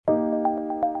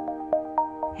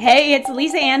Hey, it's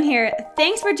Lisa Ann here.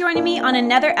 Thanks for joining me on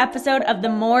another episode of the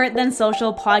More Than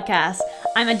Social podcast.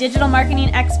 I'm a digital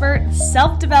marketing expert,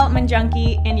 self-development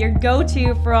junkie, and your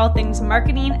go-to for all things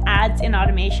marketing, ads, and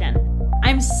automation.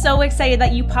 I'm so excited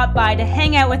that you popped by to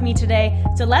hang out with me today,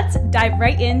 so let's dive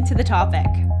right into the topic.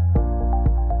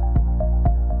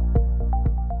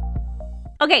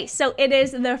 Okay, so it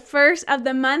is the first of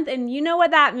the month, and you know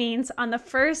what that means. On the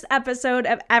first episode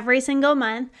of every single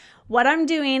month, what I'm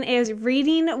doing is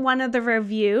reading one of the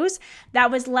reviews that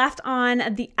was left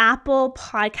on the Apple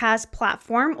podcast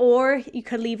platform, or you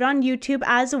could leave it on YouTube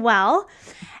as well.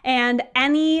 And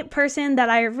any person that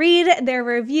I read their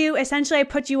review, essentially I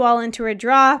put you all into a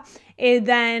draw, and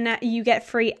then you get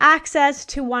free access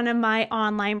to one of my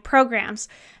online programs.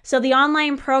 So the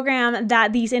online program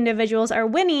that these individuals are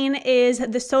winning is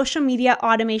the Social Media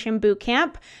Automation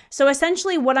Bootcamp. So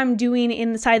essentially what I'm doing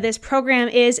inside this program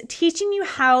is teaching you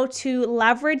how to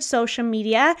leverage social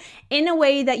media in a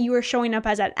way that you are showing up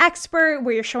as an expert,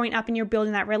 where you're showing up and you're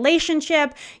building that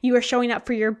relationship, you are showing up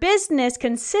for your business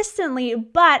consistently,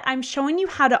 but I'm showing you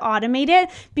how to automate it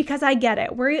because I get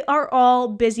it. We are all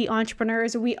busy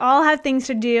entrepreneurs. We all have things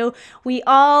to do. We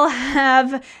all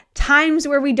have times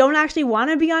where we don't actually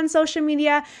want to be on social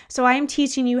media. So I am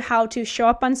teaching you how to show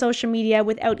up on social media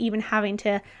without even having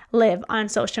to live on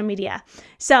social media.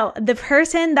 So the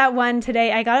person that won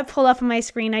today, I got to pull up on my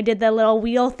screen. I did the little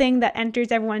wheel thing that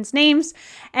enters everyone's names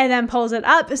and then pulls it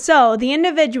up. So the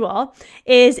individual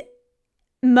is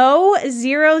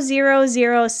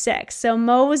Mo0006. So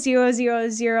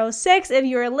Mo0006, if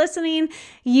you're listening,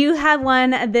 you have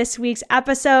won this week's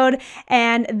episode.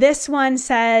 And this one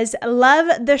says,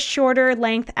 love the shorter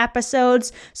length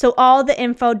episodes so all the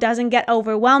info doesn't get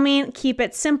overwhelming. Keep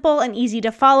it simple and easy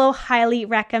to follow. Highly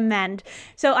recommend.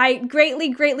 So I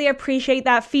greatly appreciate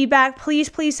that feedback.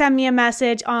 Please send me a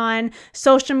message on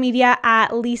social media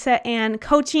at Lisa Ann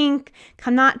Coaching.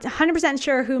 I'm not 100%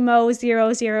 sure who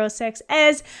Mo006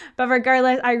 is, but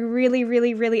regardless, I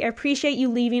really appreciate you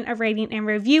leaving a rating and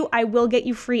review. I will get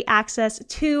you free access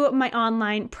to my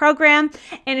online program.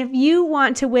 And if you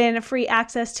want to win free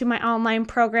access to my online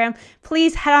program,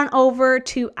 please head on over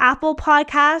to Apple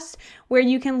Podcasts, where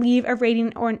you can leave a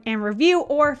rating and review,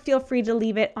 or feel free to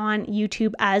leave it on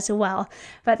YouTube as well.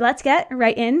 But let's get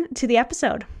right into the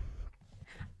episode.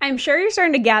 I'm sure you're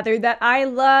starting to gather that I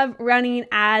love running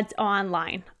ads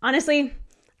online. Honestly,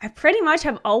 I pretty much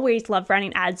have always loved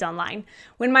running ads online.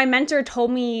 When my mentor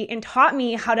told me and taught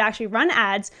me how to actually run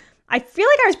ads, I feel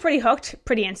like I was pretty hooked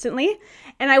pretty instantly.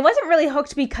 And I wasn't really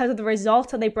hooked because of the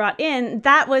results that they brought in.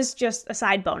 That was just a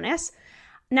side bonus.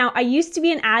 Now, I used to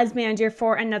be an ads manager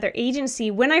for another agency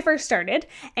when I first started,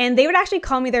 and they would actually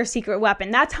call me their secret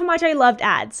weapon. That's how much I loved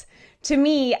ads. To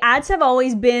me, ads have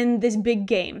always been this big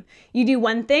game. You do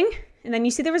one thing, and then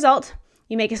you see the result.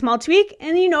 You make a small tweak,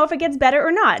 and you know if it gets better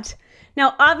or not.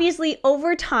 Now, obviously,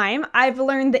 over time, I've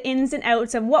learned the ins and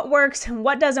outs of what works and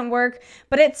what doesn't work,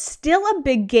 but it's still a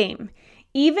big game.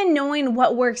 Even knowing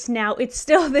what works now, it's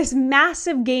still this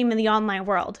massive game in the online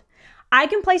world. I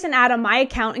can place an ad on my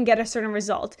account and get a certain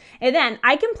result. And then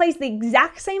I can place the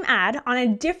exact same ad on a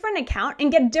different account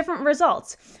and get different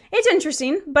results. It's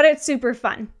interesting, but it's super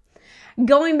fun.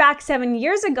 Going back 7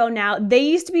 years ago now, they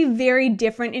used to be very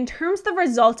different in terms of the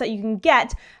results that you can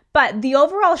get, but the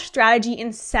overall strategy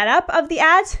and setup of the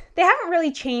ads, they haven't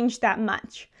really changed that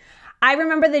much. I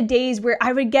remember the days where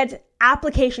I would get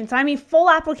applications, I mean full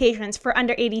applications for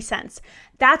under 80 cents.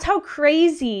 That's how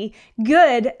crazy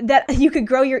good that you could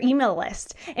grow your email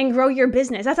list and grow your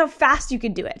business. That's how fast you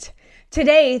could do it.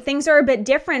 Today, things are a bit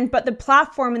different, but the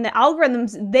platform and the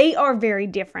algorithms, they are very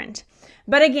different.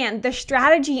 But again, the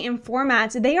strategy and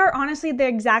formats, they are honestly the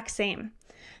exact same.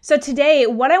 So today,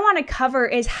 what I want to cover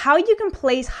is how you can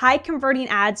place high converting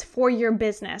ads for your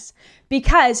business.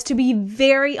 Because to be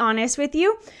very honest with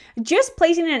you, just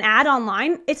placing an ad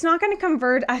online, it's not going to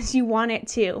convert as you want it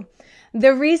to.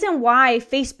 The reason why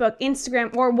Facebook,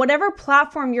 Instagram, or whatever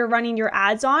platform you're running your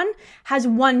ads on has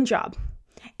one job.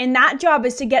 And that job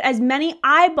is to get as many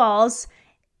eyeballs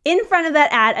in front of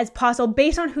that ad as possible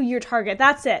based on who you target.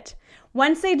 That's it.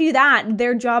 Once they do that,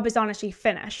 their job is honestly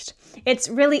finished. It's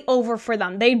really over for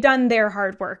them. They've done their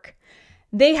hard work.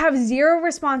 They have zero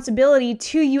responsibility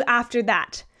to you after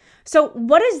that. So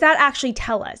what does that actually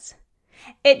tell us?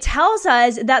 It tells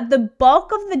us that the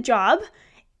bulk of the job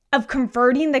of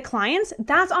converting the clients,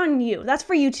 that's on you. That's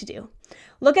for you to do.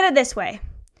 Look at it this way.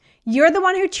 You're the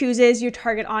one who chooses your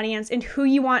target audience and who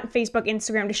you want Facebook,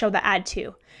 Instagram to show the ad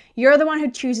to. You're the one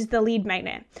who chooses the lead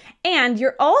magnet. And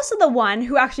you're also the one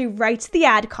who actually writes the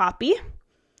ad copy.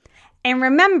 And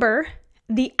remember,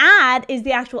 The ad is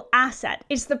the actual asset.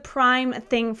 It's the prime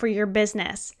thing for your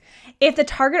business. If the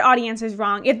target audience is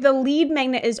wrong, if the lead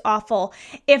magnet is awful,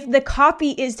 if the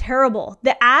copy is terrible,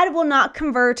 the ad will not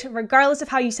convert regardless of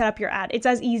how you set up your ad. It's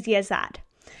as easy as that.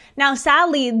 Now,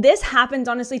 sadly, this happens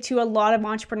honestly to a lot of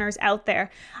entrepreneurs out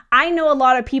there. I know a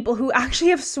lot of people who actually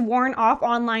have sworn off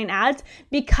online ads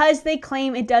because they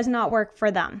claim it does not work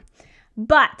for them.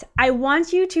 But I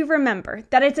want you to remember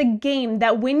that it's a game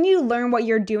that when you learn what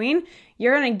you're doing,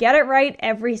 you're going to get it right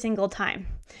every single time.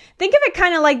 Think of it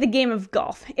kind of like the game of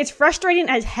golf. It's frustrating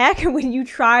as heck when you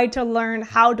try to learn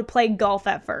how to play golf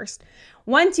at first.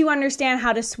 Once you understand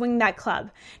how to swing that club,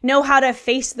 know how to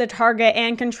face the target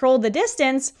and control the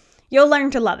distance, you'll learn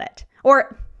to love it.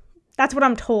 Or that's what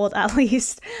I'm told, at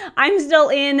least. I'm still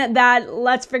in that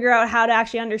let's figure out how to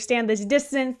actually understand this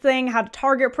distance thing, how to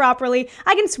target properly.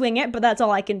 I can swing it, but that's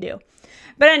all I can do.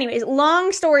 But anyways,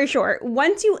 long story short,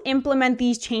 once you implement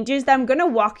these changes that I'm going to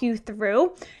walk you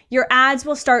through, your ads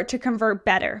will start to convert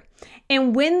better.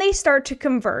 And when they start to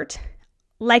convert,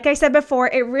 like I said before,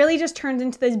 it really just turns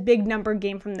into this big number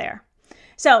game from there.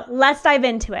 So let's dive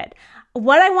into it.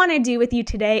 What I want to do with you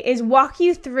today is walk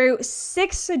you through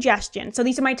 6 suggestions. So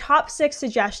these are my top 6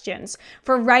 suggestions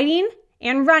for writing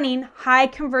and running high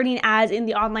converting ads in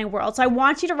the online world. So I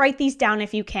want you to write these down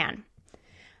if you can.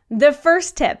 The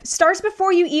first tip starts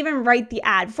before you even write the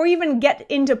ad, before you even get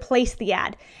into place the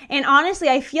ad. And honestly,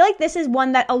 I feel like this is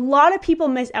one that a lot of people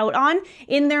miss out on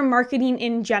in their marketing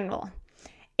in general.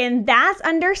 And that's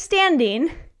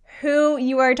understanding who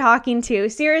you are talking to.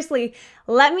 Seriously,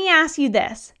 let me ask you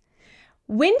this.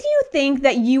 When do you think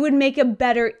that you would make a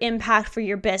better impact for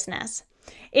your business?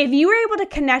 If you were able to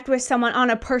connect with someone on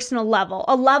a personal level,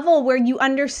 a level where you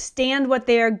understand what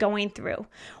they are going through,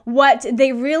 what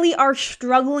they really are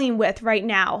struggling with right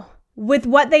now, with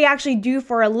what they actually do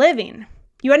for a living,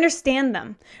 you understand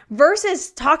them,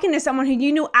 versus talking to someone who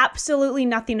you know absolutely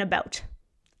nothing about.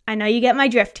 I know you get my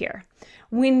drift here.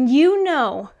 When you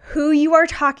know who you are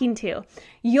talking to,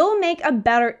 you'll make a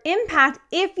better impact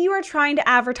if you are trying to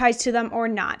advertise to them or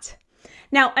not.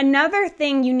 Now, another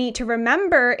thing you need to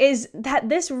remember is that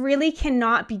this really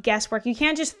cannot be guesswork. You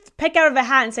can't just pick out of a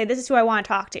hat and say, this is who I want to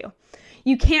talk to.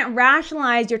 You can't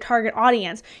rationalize your target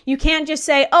audience. You can't just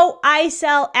say, oh, I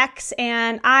sell X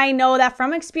and I know that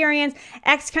from experience,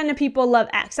 X kind of people love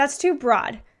X. That's too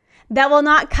broad. That will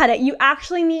not cut it. You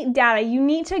actually need data. You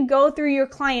need to go through your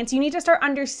clients. You need to start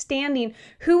understanding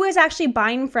who is actually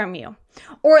buying from you,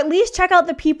 or at least check out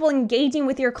the people engaging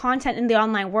with your content in the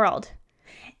online world.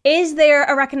 Is there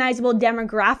a recognizable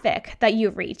demographic that you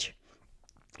reach?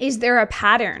 Is there a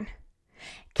pattern?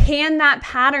 Can that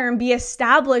pattern be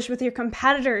established with your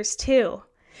competitors too?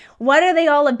 What are they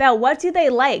all about? What do they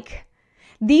like?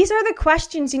 These are the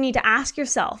questions you need to ask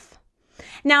yourself.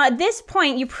 Now, at this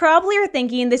point, you probably are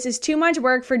thinking this is too much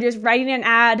work for just writing an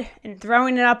ad and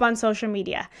throwing it up on social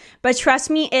media. But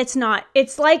trust me, it's not.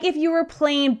 It's like if you were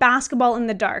playing basketball in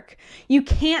the dark. You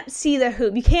can't see the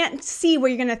hoop. You can't see where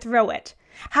you're going to throw it.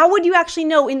 How would you actually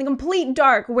know in the complete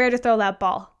dark where to throw that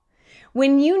ball?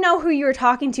 When you know who you're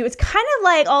talking to, it's kind of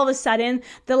like all of a sudden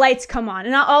the lights come on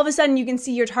and all of a sudden you can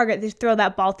see your target to throw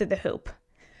that ball through the hoop.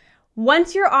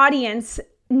 Once your audience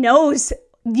knows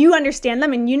you understand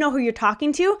them and you know who you're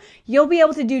talking to, you'll be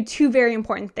able to do 2 very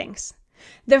important things.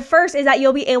 The first is that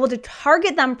you'll be able to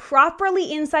target them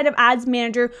properly inside of Ads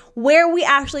Manager where we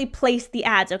actually place the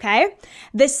ads, okay?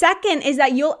 The second is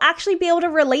that you'll actually be able to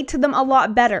relate to them a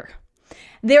lot better.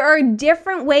 There are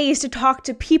different ways to talk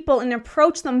to people and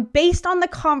approach them based on the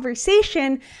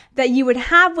conversation that you would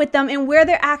have with them and where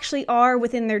they actually are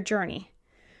within their journey.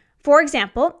 For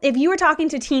example, if you were talking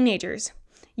to teenagers,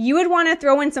 you would want to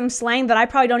throw in some slang that I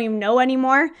probably don't even know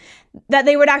anymore that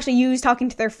they would actually use talking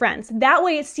to their friends. That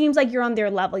way it seems like you're on their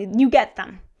level. You get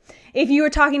them. If you were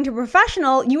talking to a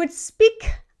professional, you would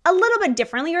speak a little bit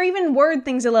differently or even word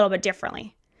things a little bit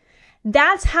differently.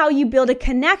 That's how you build a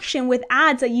connection with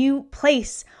ads that you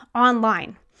place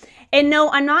online. And no,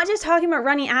 I'm not just talking about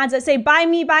running ads that say, buy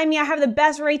me, I have the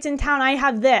best rates in town, I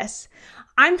have this.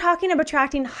 I'm talking about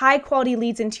attracting high quality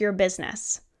leads into your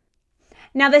business.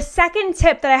 Now, the second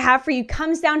tip that I have for you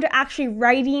comes down to actually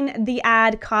writing the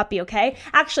ad copy, okay?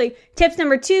 Actually, tips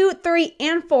number 2, 3,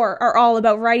 and 4 are all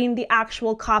about writing the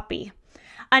actual copy.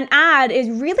 An ad is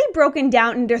really broken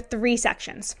down into 3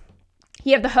 sections.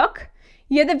 You have the hook,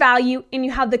 you have the value, and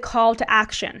you have the call to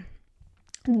action.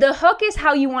 The hook is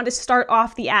how you want to start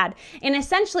off the ad, and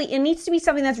essentially it needs to be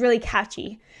something that's really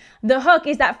catchy. The hook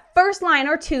is that first line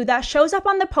or 2 that shows up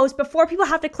on the post before people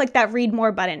have to click that read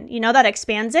more button. You know, that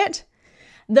expands it.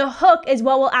 The hook is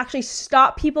what will actually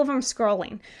stop people from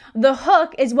scrolling. The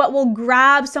hook is what will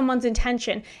grab someone's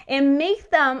attention and make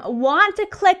them want to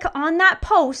click on that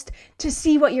post to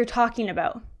see what you're talking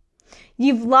about.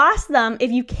 You've lost them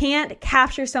if you can't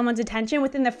capture someone's attention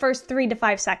within the first 3 to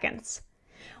 5 seconds.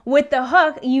 With the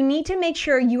hook, you need to make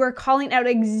sure you are calling out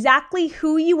exactly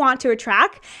who you want to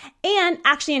attract and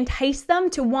actually entice them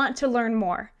to want to learn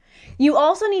more. You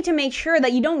also need to make sure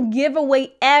that you don't give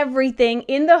away everything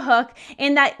in the hook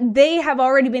and that they have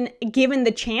already been given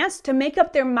the chance to make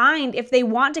up their mind if they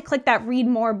want to click that read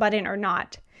more button or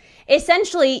not.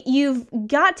 Essentially, you've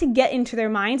got to get into their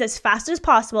minds as fast as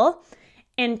possible.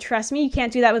 And trust me, you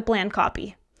can't do that with bland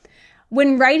copy.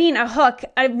 When writing a hook,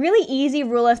 a really easy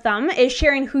rule of thumb is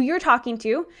sharing who you're talking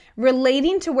to,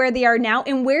 relating to where they are now,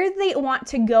 and where they want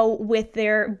to go with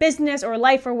their business or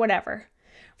life or whatever.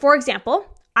 For example,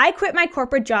 I quit my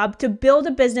corporate job to build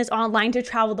a business online to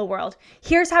travel the world.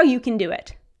 Here's how you can do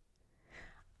it.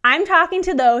 I'm talking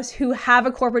to those who have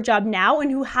a corporate job now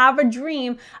and who have a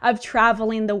dream of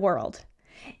traveling the world.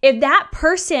 If that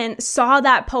person saw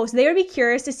that post, they would be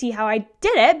curious to see how I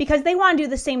did it because they want to do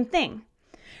the same thing.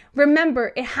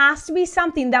 Remember, it has to be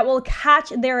something that will catch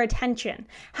their attention.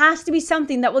 Has to be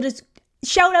something that will just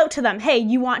shout out to them, hey,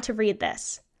 you want to read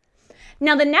this.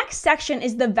 Now, the next section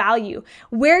is the value,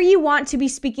 where you want to be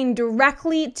speaking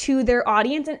directly to their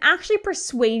audience and actually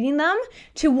persuading them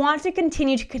to want to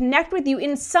continue to connect with you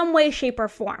in some way, shape, or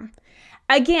form.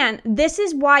 Again, this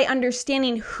is why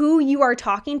understanding who you are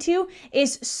talking to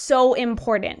is so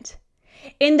important.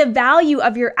 In the value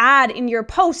of your ad in your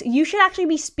post, you should actually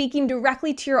be speaking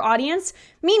directly to your audience,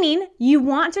 meaning you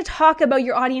want to talk about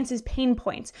your audience's pain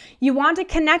points. You want to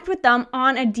connect with them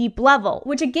on a deep level,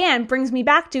 which again brings me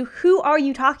back to who are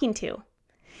you talking to?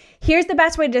 Here's the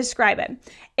best way to describe it.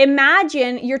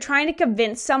 Imagine you're trying to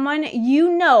convince someone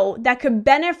you know that could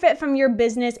benefit from your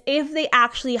business if they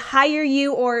actually hire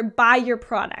you or buy your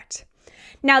product.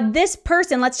 Now, this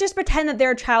person, let's just pretend that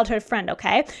they're a childhood friend,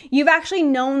 okay? You've actually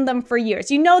known them for years.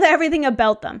 You know everything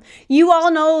about them. You all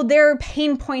know their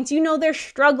pain points. You know their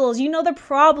struggles. You know the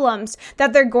problems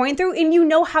that they're going through, and you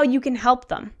know how you can help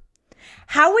them.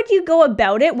 How would you go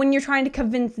about it when you're trying to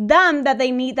convince them that they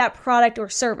need that product or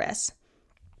service?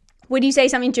 Would you say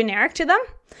something generic to them?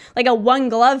 Like a one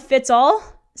glove fits all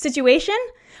situation?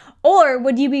 Or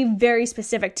would you be very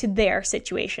specific to their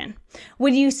situation?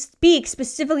 Would you speak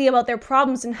specifically about their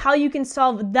problems and how you can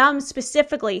solve them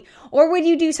specifically? Or would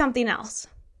you do something else?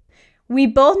 We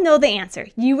both know the answer.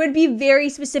 You would be very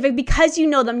specific because you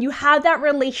know them. You have that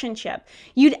relationship.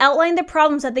 You'd outline the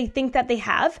problems that they think that they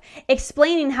have,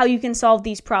 explaining how you can solve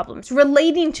these problems,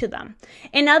 relating to them.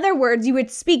 In other words, you would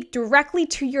speak directly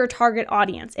to your target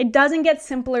audience. It doesn't get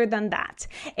simpler than that.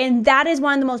 And that is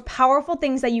one of the most powerful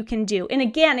things that you can do. And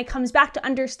again, it comes back to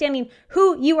understanding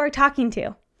who you are talking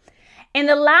to. And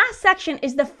the last section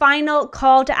is the final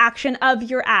call to action of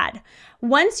your ad.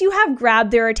 Once you have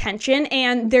grabbed their attention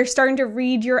and they're starting to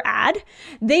read your ad,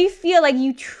 they feel like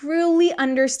you truly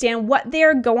understand what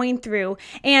they're going through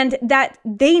and that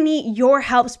they need your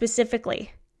help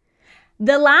specifically.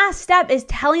 The last step is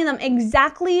telling them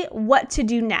exactly what to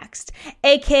do next,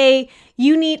 aka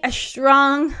you need a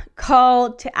strong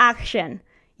call to action.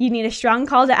 You need a strong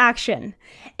call to action.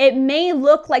 It may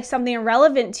look like something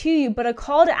irrelevant to you, but a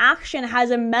call to action has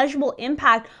a measurable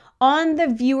impact on the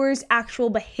viewer's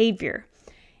actual behavior.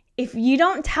 If you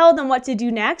don't tell them what to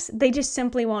do next, they just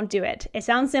simply won't do it. It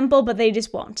sounds simple, but they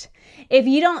just won't. If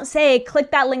you don't say,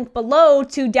 click that link below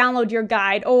to download your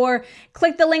guide, or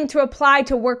click the link to apply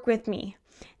to work with me,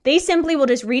 they simply will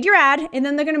just read your ad and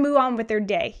then they're going to move on with their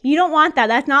day. You don't want that.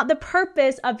 That's not the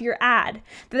purpose of your ad.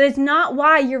 That is not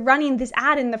why you're running this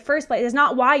ad in the first place. It's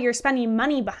not why you're spending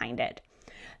money behind it.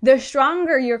 The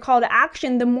stronger your call to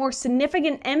action, the more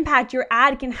significant impact your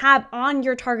ad can have on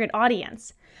your target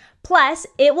audience. Plus,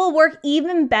 it will work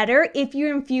even better if you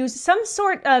infuse some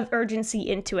sort of urgency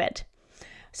into it.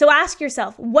 So ask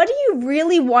yourself, what do you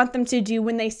really want them to do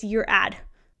when they see your ad?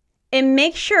 And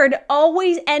make sure to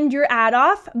always end your ad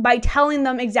off by telling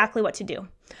them exactly what to do.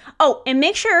 Oh, and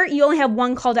make sure you only have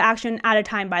one call to action at a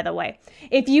time, by the way.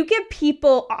 If you give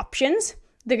people options,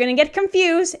 they're going to get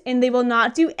confused and they will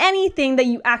not do anything that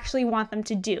you actually want them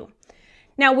to do.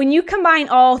 Now, when you combine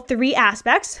all three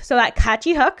aspects, so that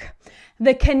catchy hook,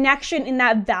 the connection in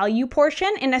that value portion,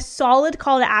 and a solid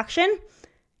call to action,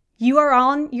 you are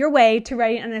on your way to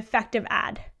writing an effective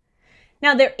ad.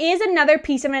 Now, there is another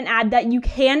piece of an ad that you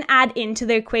can add into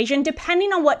the equation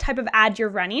depending on what type of ad you're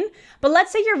running. But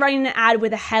let's say you're running an ad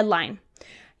with a headline.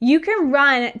 You can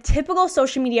run typical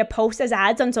social media posts as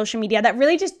ads on social media that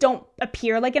really just don't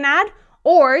appear like an ad,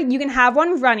 Or you can have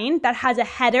one running that has a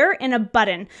header and a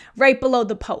button right below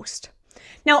the post.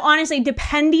 Now, honestly,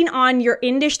 depending on your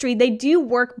industry, they do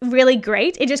work really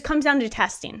great. It just comes down to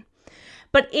testing.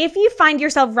 But if you find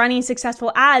yourself running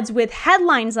successful ads with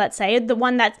headlines, let's say, the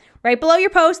one that's right below your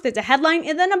post, there's a headline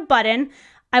and then a button,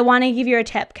 I want to give you a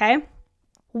tip, okay?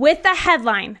 With the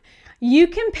headline, you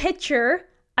can picture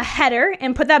a header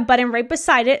and put that button right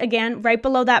beside it, again, right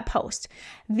below that post.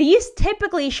 These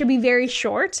typically should be very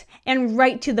short and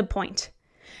right to the point.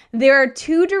 There are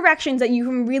two directions that you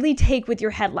can really take with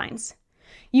your headlines.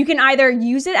 You can either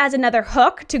use it as another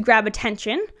hook to grab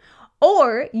attention,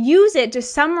 or use it to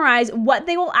summarize what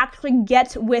they will actually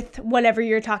get with whatever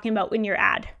you're talking about in your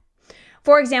ad.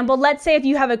 For example, let's say if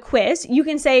you have a quiz, you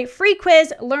can say, free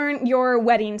quiz, learn your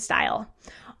wedding style.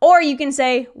 Or you can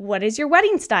say, what is your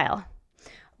wedding style?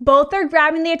 Both are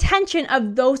grabbing the attention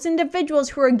of those individuals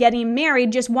who are getting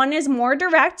married. Just one is more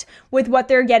direct with what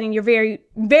they're getting. You're very,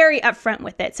 very upfront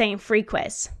with it, saying free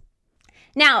quiz.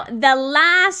 Now, the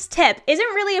last tip isn't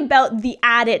really about the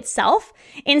ad itself.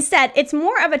 Instead, it's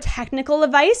more of a technical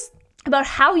advice about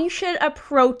how you should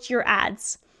approach your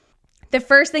ads. The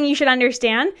first thing you should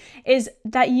understand is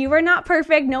that you are not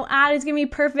perfect. No ad is going to be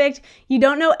perfect. You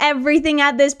don't know everything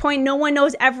at this point. No one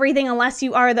knows everything unless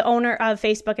you are the owner of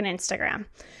Facebook and Instagram.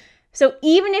 So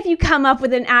even if you come up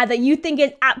with an ad that you think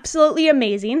is absolutely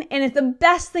amazing and it's the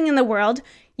best thing in the world,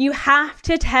 you have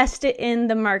to test it in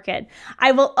the market.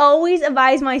 I will always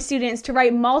advise my students to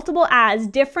write multiple ads,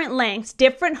 different lengths,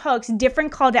 different hooks,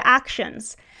 different call to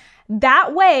actions.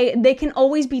 That way, they can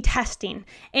always be testing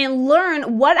and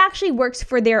learn what actually works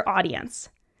for their audience.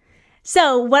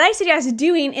 So what I suggest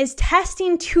doing is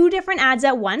testing 2 different ads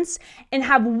at once and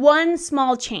have one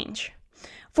small change.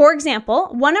 For example,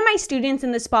 one of my students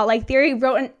in the Spotlight Theory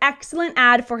wrote an excellent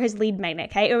ad for his lead magnet,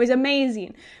 okay? It was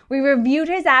amazing. We reviewed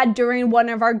his ad during one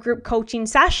of our group coaching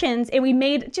sessions and we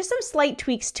made just some slight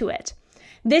tweaks to it.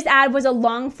 This ad was a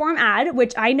long form ad,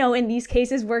 which I know in these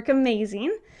cases work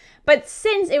amazing. But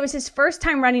since it was his first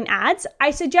time running ads,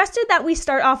 I suggested that we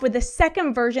start off with the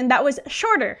second version that was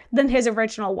shorter than his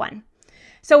original one.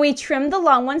 So we trimmed the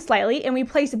long one slightly and we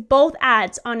placed both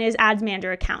ads on his Ads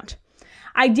Manager account.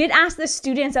 I did ask the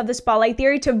students of the Spotlight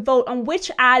Theory to vote on which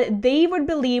ad they would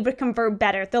believe would convert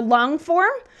better, the long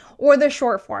form or the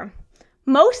short form.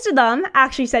 Most of them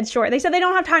actually said short. They said they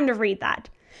don't have time to read that.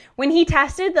 When he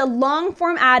tested, the long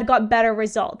form ad got better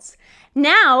results.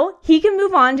 Now he can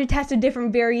move on to test a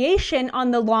different variation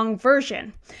on the long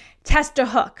version. Test a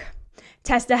hook,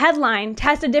 test a headline,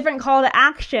 test a different call to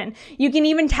action. You can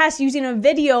even test using a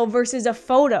video versus a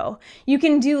photo. You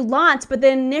can do lots, but the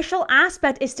initial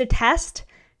aspect is to test,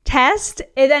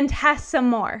 and then test some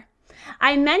more.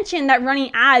 I mentioned that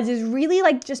running ads is really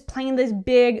like just playing this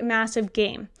big, massive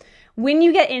game. When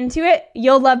you get into it,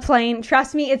 you'll love playing.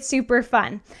 Trust me, it's super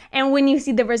fun. And when you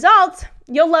see the results,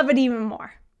 you'll love it even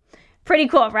more. Pretty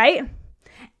cool, right?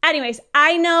 Anyways,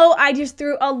 I know I just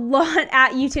threw a lot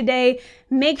at you today.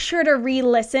 Make sure to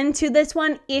re-listen to this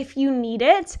one if you need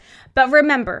it. But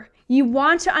remember, you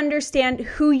want to understand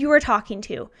who you are talking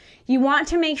to. You want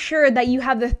to make sure that you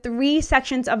have the 3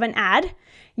 sections of an ad.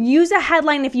 Use a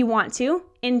headline if you want to,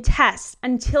 and test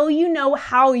until you know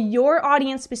how your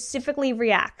audience specifically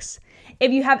reacts.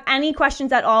 If you have any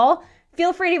questions at all,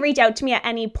 feel free to reach out to me at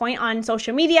any point on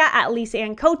social media at Lisa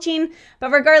Ann Coaching.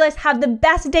 But regardless, have the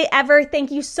best day ever.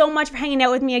 Thank you so much for hanging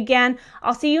out with me again.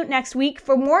 I'll see you next week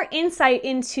for more insight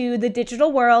into the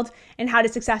digital world and how to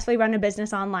successfully run a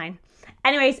business online.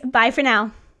 Anyways, bye for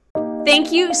now.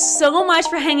 Thank you so much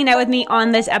for hanging out with me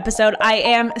on this episode. I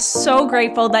am so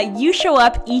grateful that you show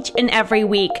up each and every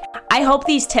week. I hope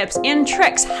these tips and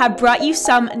tricks have brought you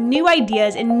some new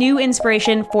ideas and new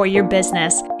inspiration for your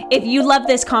business. If you love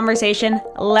this conversation,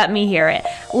 let me hear it.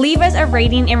 Leave us a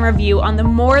rating and review on the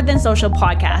More Than Social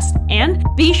podcast. And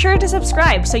be sure to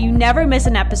subscribe so you never miss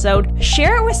an episode.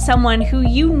 Share it with someone who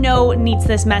you know needs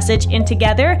this message. And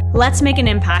together, let's make an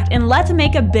impact and let's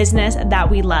make a business that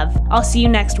we love. I'll see you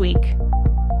next week.